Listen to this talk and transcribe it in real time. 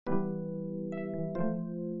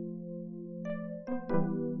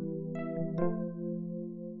Room,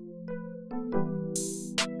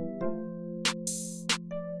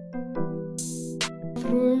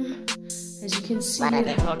 as you can see. What are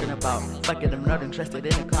they talking about? Fuck it, I'm not interested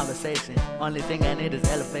in a conversation. Only thing I need is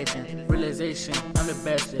elevation. Realization, I'm the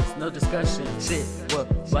bestest, no discussion. Shit,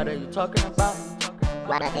 what are you talking about?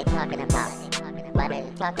 What are they talking about? What are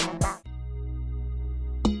you talking about?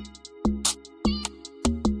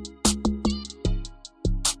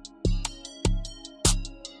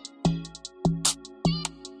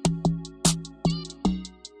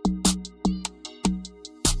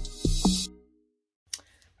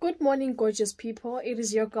 Good morning, gorgeous people. It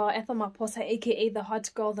is your girl Ethel Maposa, aka the hot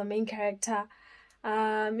girl, the main character.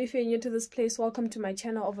 If you're new to this place, welcome to my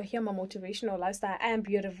channel. Over here, my motivational lifestyle and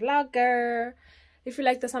beauty vlogger. If you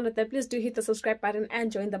like the sound of that, please do hit the subscribe button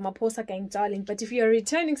and join the Maposa gang, darling. But if you're a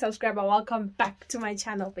returning subscriber, welcome back to my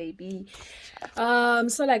channel, baby.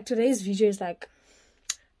 So like today's video is like,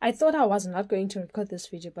 I thought I was not going to record this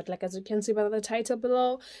video, but like as you can see by the title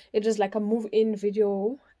below, it is like a move-in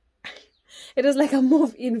video. It is like a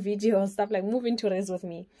move-in video, stuff like move into res with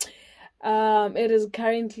me. It is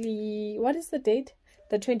currently, what is the date?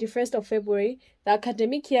 The 21st of February. The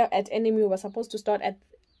academic year at NMU was supposed to start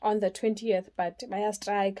on the 20th, but by a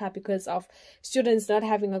strike because of students not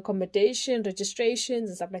having accommodation, registrations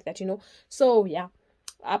and stuff like that, you know. So yeah,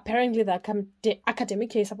 apparently the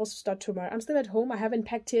academic year is supposed to start tomorrow. I'm still at home. I haven't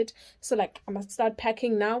packed it, so like I must start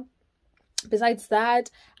packing now. Besides that,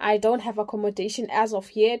 I don't have accommodation as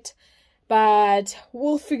of yet. But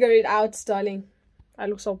we'll figure it out, darling. I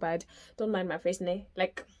look so bad. Don't mind my face, ne?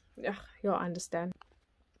 Like, you'll understand.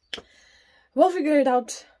 We'll figure it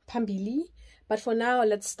out, Pambili. But for now,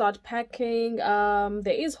 let's start packing. There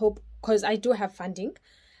is hope because I do have funding.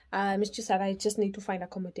 It's just that I just need to find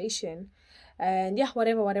accommodation. And yeah,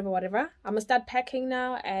 whatever. I'm gonna start packing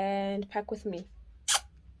now and pack with me.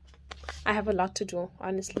 I have a lot to do,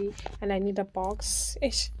 honestly. And I need a box.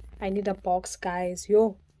 Ish. I need a box, guys.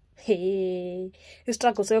 Yo. Hey, it's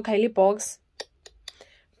struggle so Kylie box,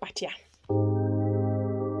 but yeah.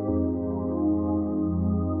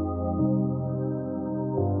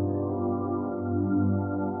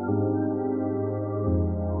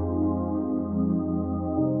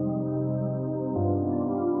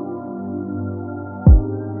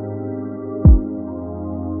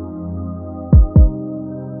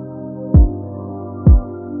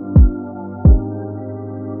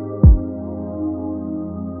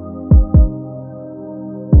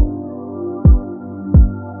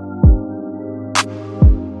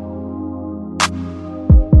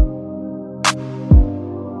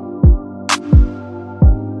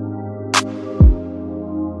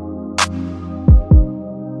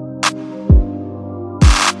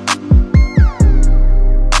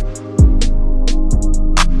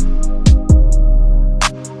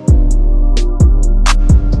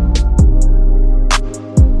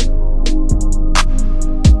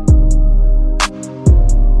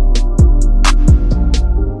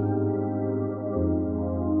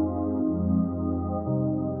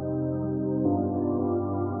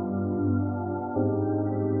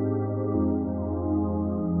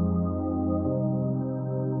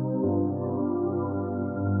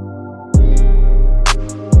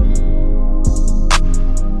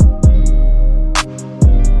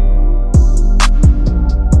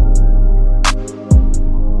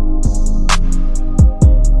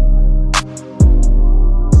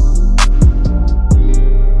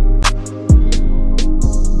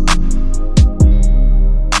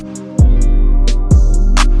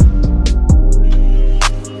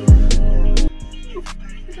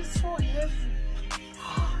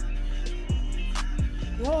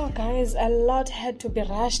 Guys, a lot had to be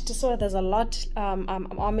rushed, so there's a lot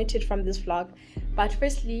omitted from this vlog. But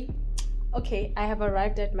firstly, okay, I have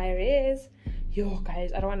arrived at my res. Yo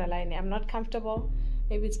guys, I don't want to lie, I'm not comfortable.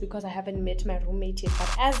 Maybe it's because I haven't met my roommate yet,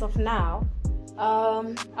 but as of now,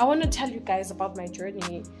 I want to tell you guys about my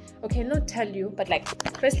journey. Okay, not tell you, but like,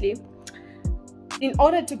 firstly, in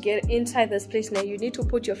order to get inside this place now, you need to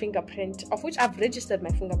put your fingerprint, of which I've registered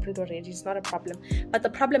my fingerprint already. It's not a problem, but the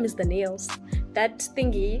problem is the nails. That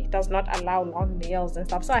thingy does not allow long nails and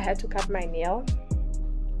stuff, so I had to cut my nail.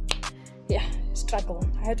 Yeah, struggle.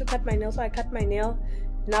 I had to cut my nail, so I cut my nail.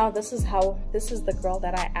 Now this is the girl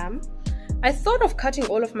that I am. I thought of cutting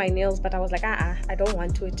all of my nails, but I was like, I don't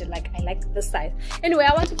want to. I like this size. Anyway,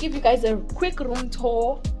 I want to give you guys a quick room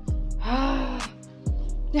tour.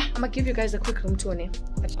 Yeah, I'm gonna give you guys a quick room tour now.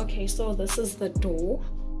 Okay, so this is the door.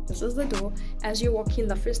 As you walk in,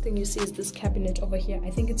 the first thing you see is this cabinet over here. I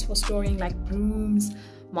think it's for storing like brooms,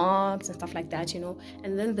 mops and stuff like that, you know.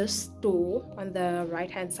 And then this door on the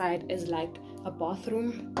right hand side is like a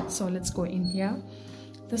bathroom. So let's go in here.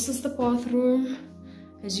 This is the bathroom.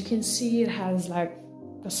 As you can see, it has like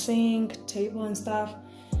a sink, table and stuff,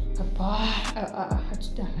 a bar,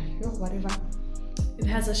 whatever. It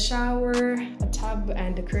has a shower, a tub,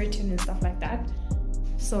 and a curtain and stuff like that.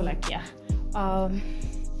 So like, yeah.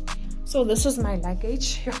 So this is my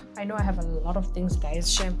luggage. I know I have a lot of things,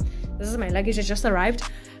 guys. Shame. This is my luggage. I just arrived.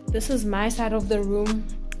 This is my side of the room.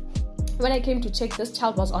 When I came to check, this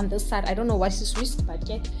child was on this side. I don't know why she switched, but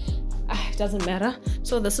yeah, it doesn't matter.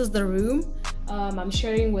 So this is the room. I'm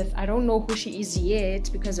sharing with, I don't know who she is yet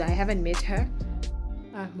because I haven't met her.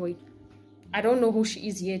 Wait, I don't know who she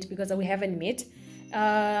is yet because we haven't met.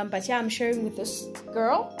 But yeah, I'm sharing with this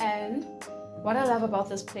girl. And what I love about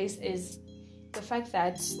this place is the fact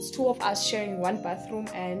that it's two of us sharing one bathroom,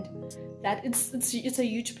 and that it's a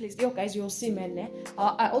huge place. Yo guys, you'll see, man.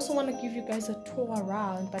 I also want to give you guys a tour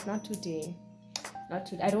around, but not today. Not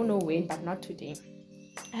today. I don't know when, but not today.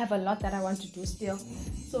 I have a lot that I want to do still.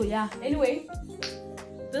 So yeah, anyway,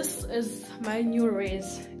 this is my new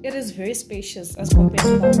res. It is very spacious as compared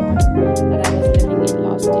to the one that I was living in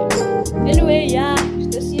last year. Anyway, yeah,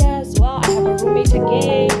 this year as well, I have a roommate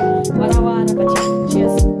again. But yeah,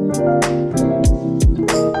 cheers.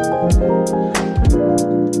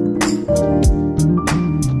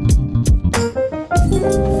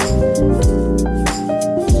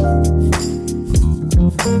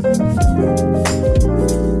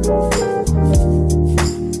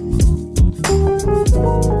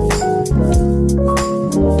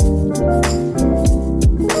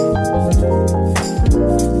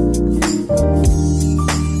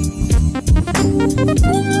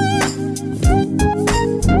 Thank you.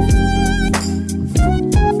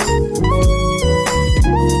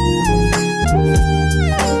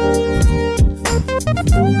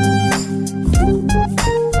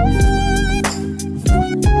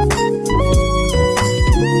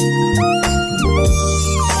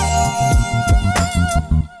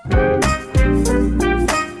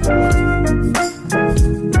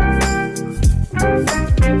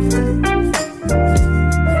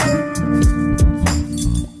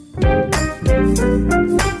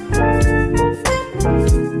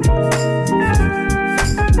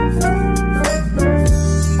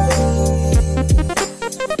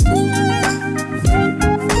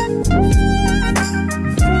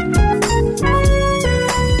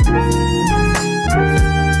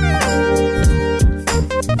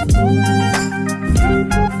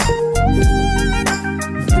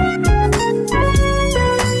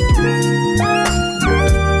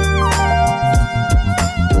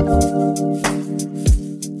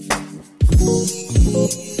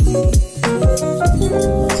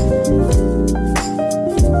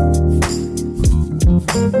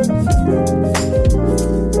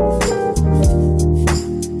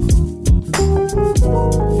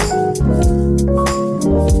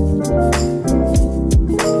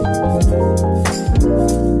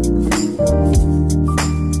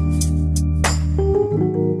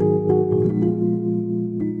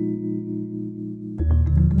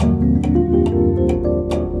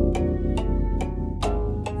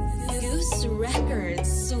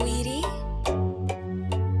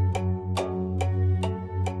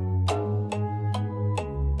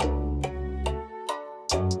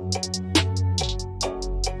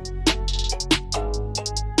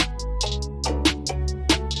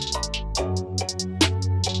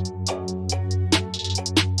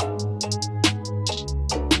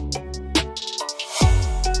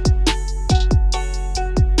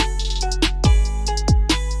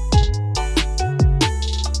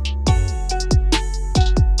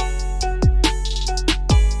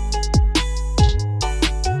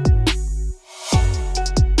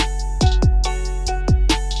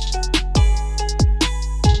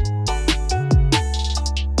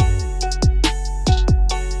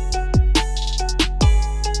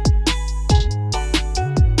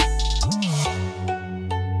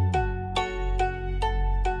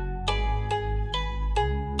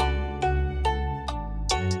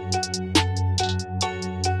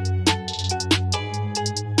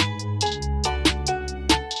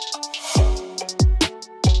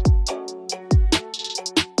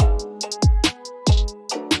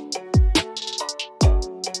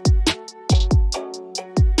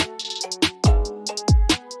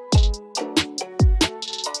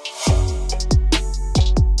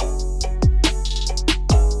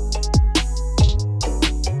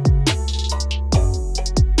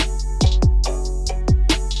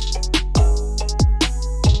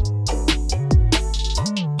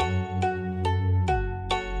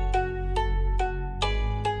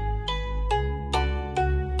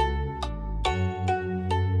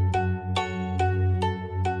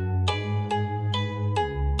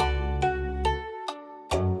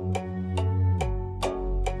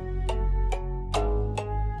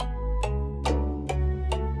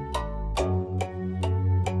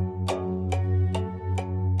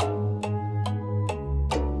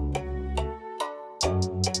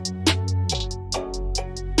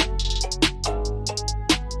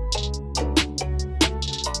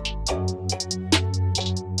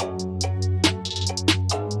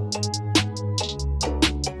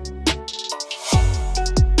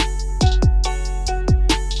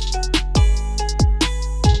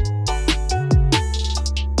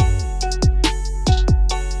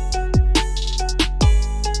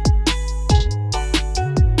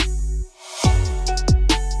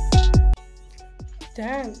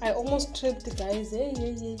 man, I almost tripped, guys.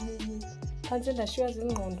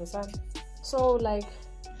 So like,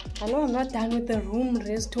 I know I'm not done with the room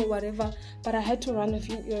rest or whatever, but I had to run a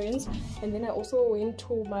few errands, and then I also went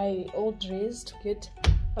to my old dress to get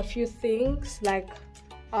a few things, like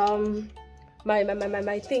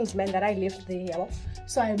my things, man, that I left there.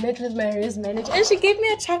 So I met with my race manager, and she gave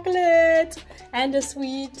me a chocolate and a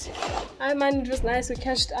sweet. Man, it was nice. We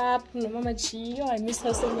catched up. No, Mama Chi, I miss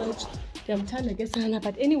her so much. I'm trying to get her,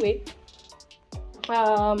 but anyway,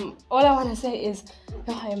 all I want to say is,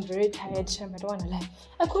 I am very tired, Sham. I don't want to lie.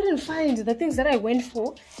 I couldn't find the things that I went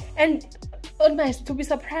for, and to be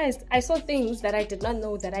surprised, I saw things that I did not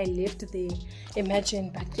know that I left there.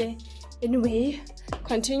 Imagine, but yeah. Anyway,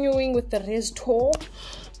 continuing with the race tour,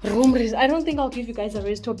 room race. I don't think I'll give you guys a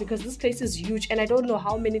race tour because this place is huge, and I don't know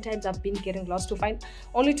how many times I've been getting lost to find,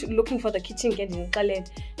 only looking for the kitchen getting colored.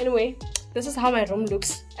 Anyway, this is how my room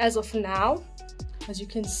looks as of now. As you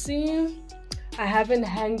can see, I haven't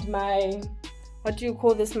hanged my, what do you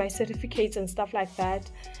call this, my certificates and stuff like that.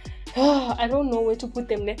 I don't know where to put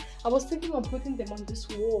them there. I was thinking of putting them on this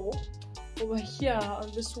wall, over here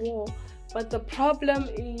on this wall, but the problem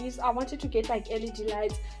is I wanted to get like LED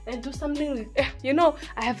lights and do something, you know,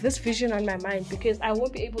 I have this vision on my mind because I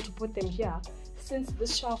won't be able to put them here since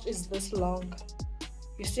this shelf is this long,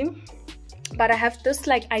 you see. But I have this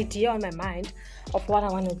like idea on my mind of what I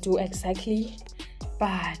want to do exactly,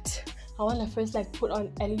 but I want to first like put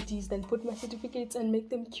on LEDs, then put my certificates and make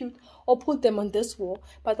them cute, or put them on this wall.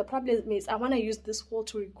 But the problem is I want to use this wall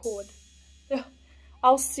to record. Yeah,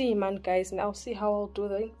 I'll see, man, guys, and I'll see how I'll do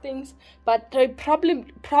the things. But they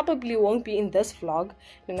probably won't be in this vlog,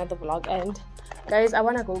 in another vlog. And guys, I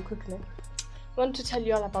want to go cook now. I want to tell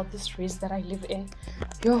you all about this race that I live in.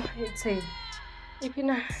 Yo, it's a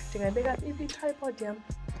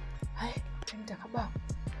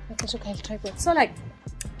tripod. So like,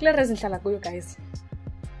 clear as you guys.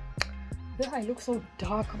 I look so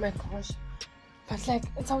dark, oh my gosh. But like,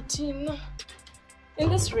 it's our team in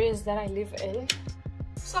this race that I live in.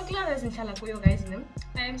 So clear as you guys.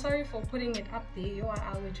 I am sorry for putting it up there. You are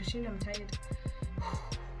I'm tired.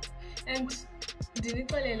 And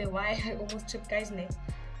didn't why I almost tripped, guys.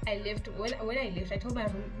 I left when I left. I told my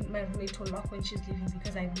roommate to lock when she's leaving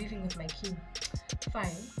because I'm leaving with my key.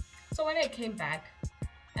 Fine. So when I came back,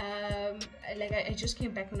 like I just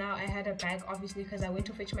came back now. I had a bag, obviously, because I went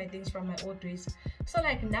to fetch my things from my old dress. So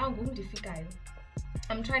like now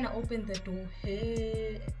I'm trying to open the door.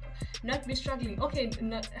 Hey, not be struggling. Okay,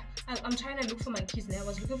 I'm trying to look for my keys now. I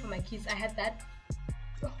was looking for my keys. I had that.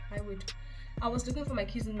 Oh my word. I was looking for my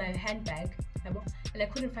keys in my handbag, and I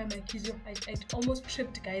couldn't find my keys. I almost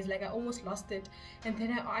tripped, guys. Like I almost lost it, and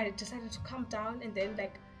then I decided to calm down and then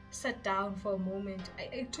like sat down for a moment.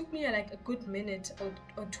 It took me like a good minute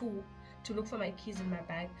or two to look for my keys in my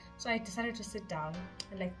bag. So I decided to sit down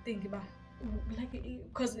and like think about, like,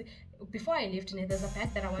 because before I left in it, there's a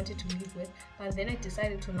bag that I wanted to leave with, but then I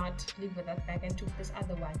decided to not leave with that bag and took this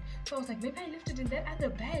other one. So I was like, maybe I left it in that other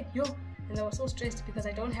bag, yo. And I was so stressed because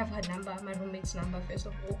I don't have her number, my roommate's number, first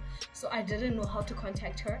of all. So I didn't know how to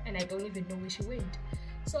contact her, and I don't even know where she went.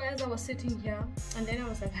 So as I was sitting here, and then I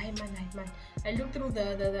was like, hi man. I looked through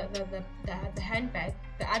the handbag,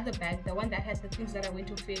 the other bag, the one that had the things that I went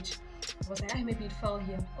to fetch. I was like, maybe it fell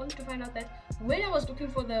here. Only to find out that when I was looking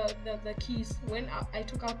for the keys, when I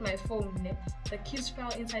took out my phone, the keys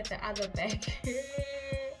fell inside the other bag.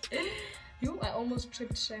 I almost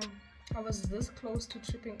tripped, Shem. I was this close to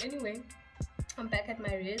tripping. Anyway, I'm back at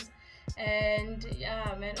my race, and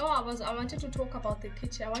yeah, man. I wanted to talk about the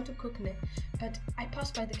kitchen. I want to cook now, but I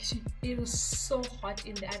passed by the kitchen. It was so hot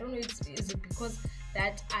in there. I don't know, is it because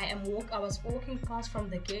that I was walking past from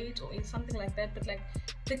the gate or in something like that, but like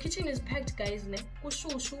the kitchen is packed, guys.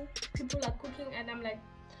 People are cooking, and I'm like,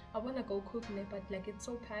 I want to go cook, but like it's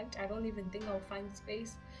so packed, I don't even think I'll find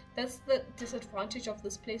space. That's the disadvantage of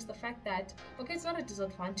this place. The fact that, okay, it's not a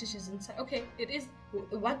disadvantage, it's inside. Okay, it is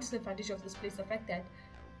one disadvantage of this place. The fact that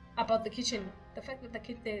about the kitchen, the fact that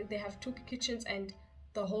they have two kitchens and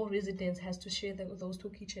the whole residence has to share those two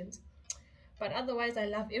kitchens. But otherwise, I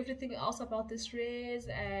love everything else about this race.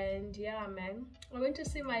 And yeah, man, I went to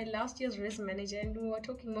see my last year's race manager, and we were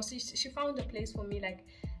talking more. She found a place for me, like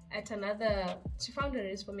she found a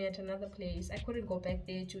race for me at another place. I couldn't go back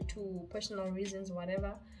there due to personal reasons,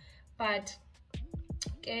 whatever. But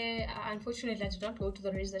unfortunately, I did not go to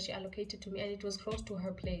the race that she allocated to me, and it was close to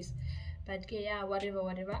her place. But yeah, whatever.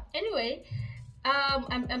 Anyway,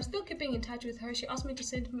 I'm still keeping in touch with her. She asked me to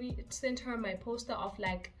send her my poster of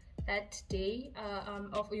like that day,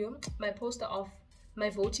 my poster of my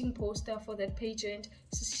voting poster for that pageant.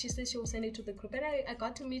 She said she will send it to the group, and I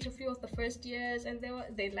got to meet a few of the first years, and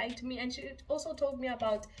they liked me. And she also told me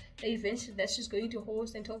about the events that she's going to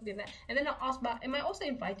host, and told me that. And then I asked her, am I also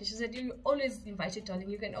invited? She said, you're always invited, darling.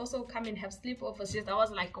 You can also come and have sleepovers. I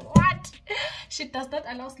was like, what? She does not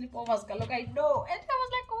allow sleepovers, girl. Look, I know. And I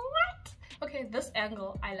was like, what? Okay, this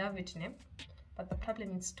angle, I love it, né? But the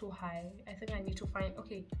problem is too high. I think I need to find,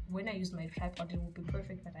 okay, when I use my tripod, it will be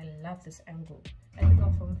perfect, but I love this angle. I think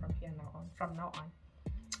I'll film from here from now on.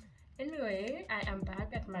 Anyway, I am back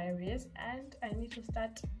at my race, and I need to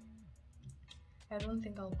start. I don't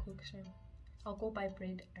think I'll cook, shame. I'll go buy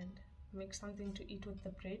bread and make something to eat with the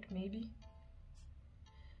bread, maybe.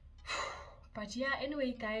 But yeah,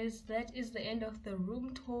 anyway, guys, that is the end of the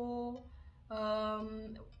room tour.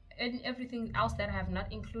 And everything else that I have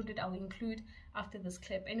not included, I'll include after this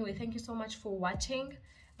clip. Anyway, thank you so much for watching.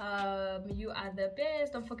 You are the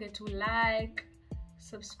best. Don't forget to like,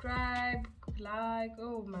 subscribe,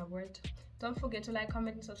 oh my word, don't forget to like,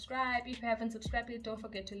 comment, and subscribe. If you haven't subscribed yet, don't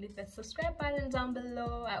forget to leave that subscribe button down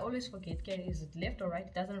below. I always forget, is it left or right?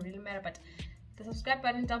 It doesn't really matter, but the subscribe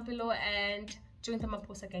button down below, and join the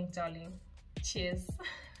Maposa gang, darling. Cheers.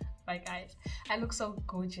 Bye guys, I look so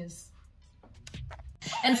gorgeous.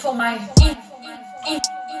 And for my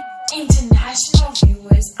international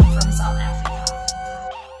viewers, I'm from South Africa.